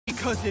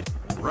Because it.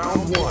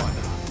 Round one.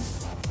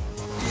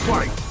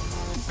 Fight.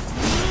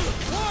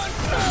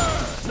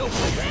 No.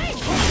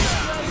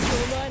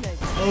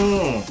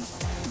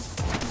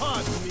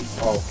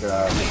 Oh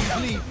god.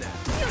 Leave now.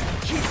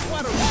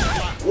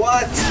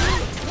 What?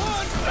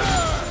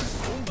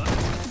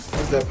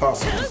 How's that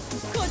possible?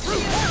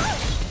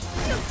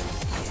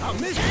 I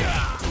missed you.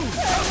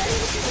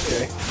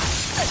 Okay.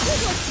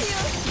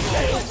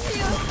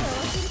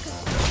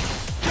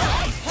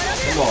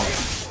 Come on.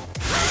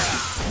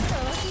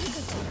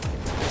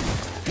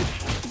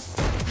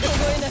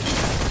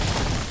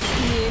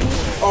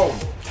 Oh,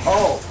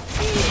 oh.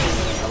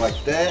 I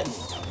like that.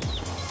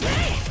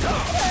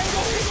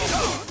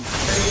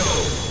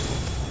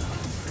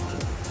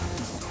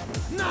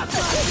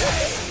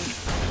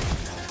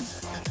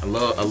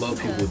 I love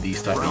people with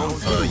these type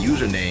of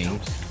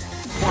usernames.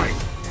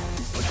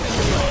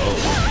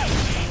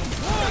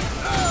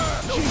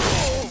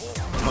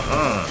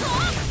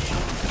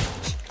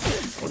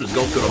 We'll just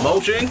go through the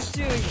motions.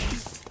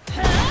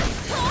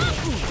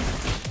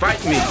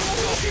 Fight me.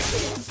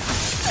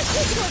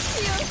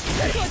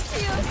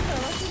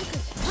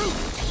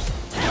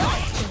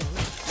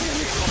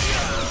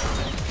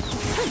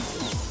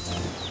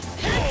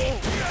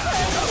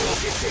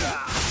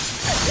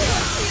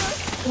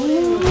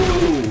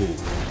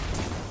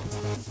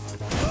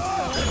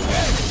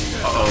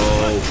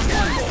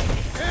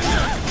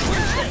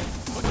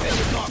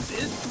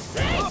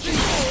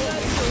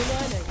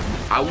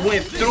 I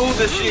went through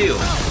the shield.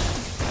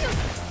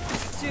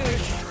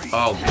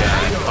 Oh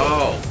god.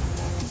 Oh.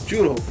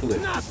 Judo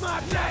flip.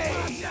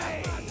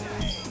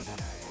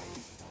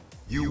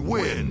 You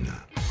win.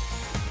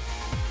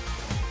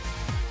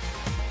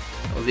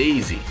 That was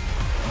easy.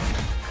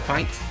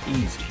 Fight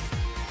easy.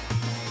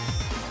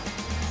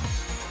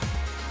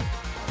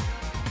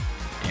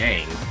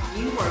 Dang.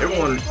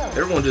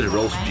 Everyone just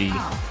roast G.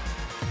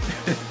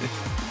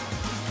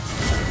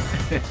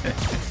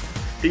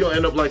 He gonna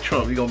end up like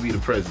Trump. He gonna be the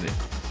president.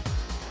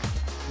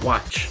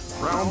 Watch.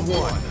 Round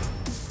one.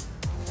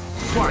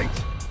 Fight.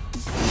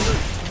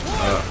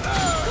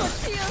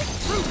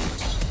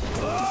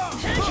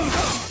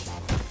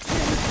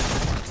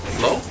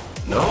 Low?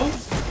 No?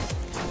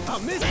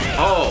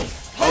 Oh.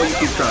 Oh, you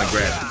keep trying to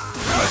grab it.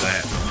 Like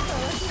that.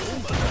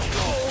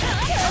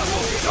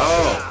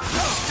 Oh.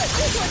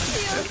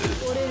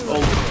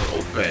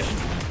 Old fashioned.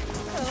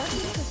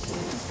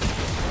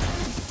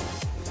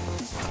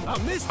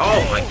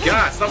 Oh my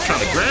god, stop trying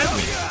to grab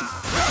me.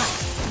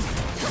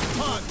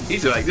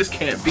 He's like, this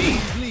can't be.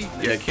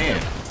 Yeah, it can.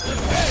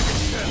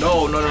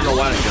 No,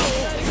 why did you?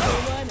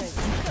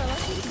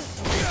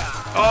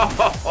 Oh,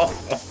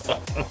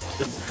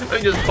 let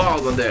me just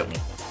pause on that one.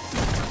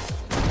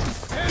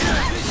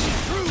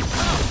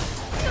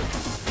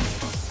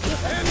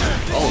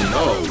 Oh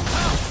no.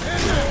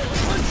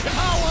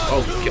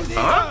 Oh,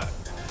 huh?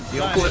 You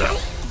gonna pull it out?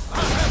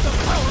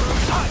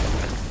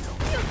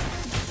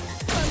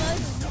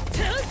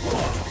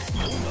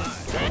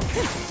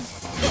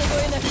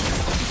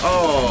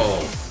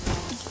 Oh.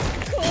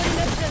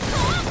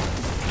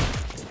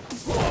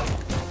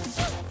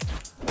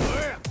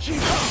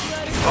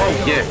 Oh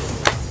yes.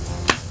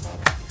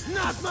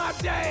 Not my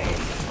day.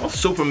 Oh,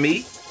 super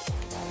meat.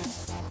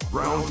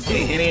 Round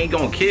He ain't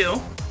gonna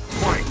kill.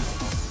 fight.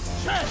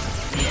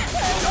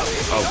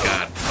 Oh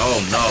god. Oh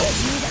no.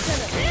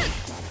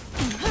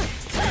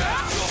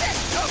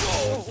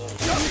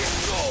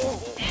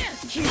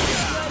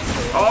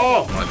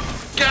 Oh my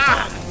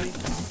god.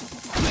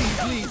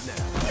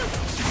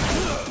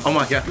 Oh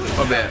my god.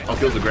 My bad.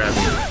 Okay, it was a grab.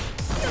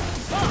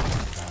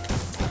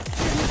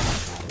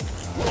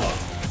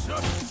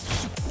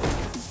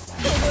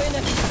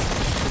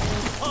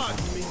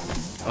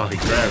 Oh, he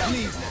grabbed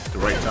me at the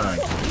right time.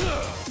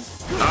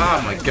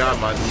 Oh my god,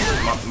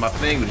 my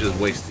thing was just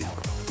wasted.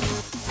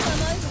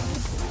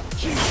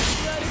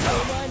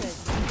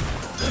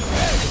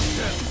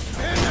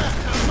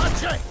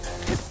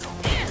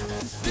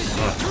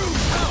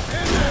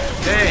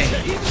 Dang!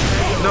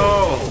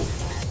 No!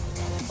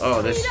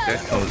 Oh,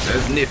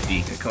 that's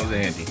nifty. That comes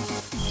in handy.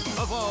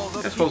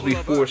 That's supposed to be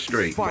 4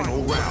 straight.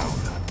 Final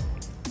round.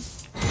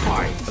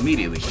 Fight.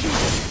 Immediately.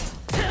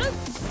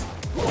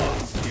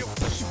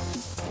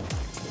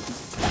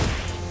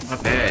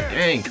 Not bad.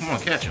 Dang, come on,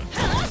 catch him.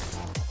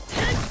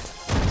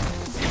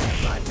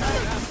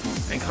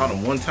 Ain't caught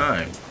him one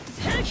time.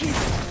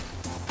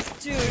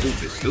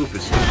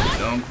 Stupid,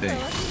 dumb thing.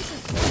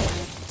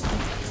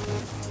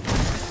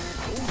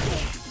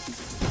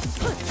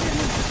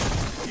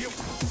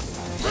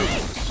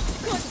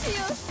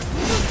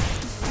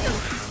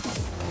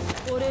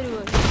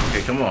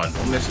 Okay, come on,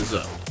 don't mess this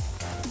up.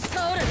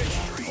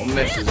 Don't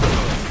mess this up.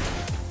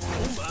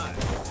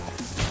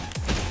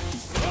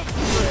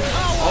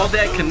 All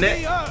that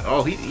connect.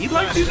 Oh, he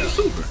likes using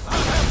super.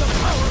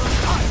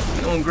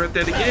 He's gonna regret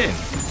that again.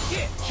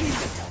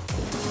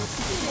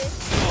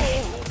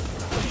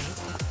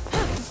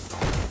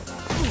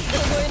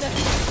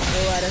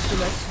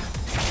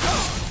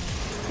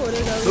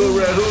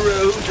 Hoorah,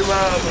 hoorah, hoochie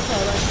mama.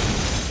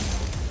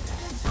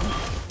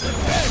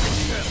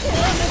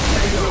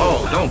 Oh,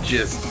 don't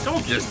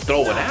just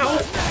throw it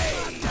out.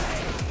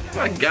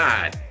 My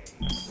God.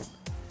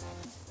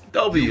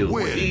 W,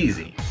 Win.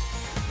 easy.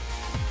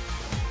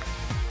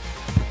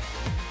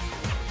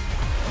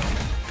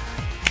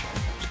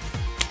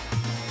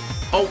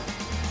 Oh.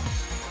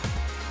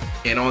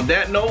 And on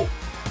that note,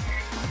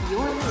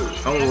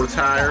 I'm gonna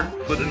retire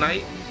for the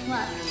night.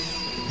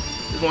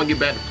 Just wanna get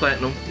back to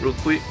platinum real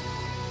quick.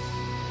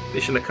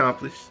 Mission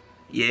accomplished.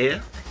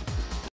 Yeah.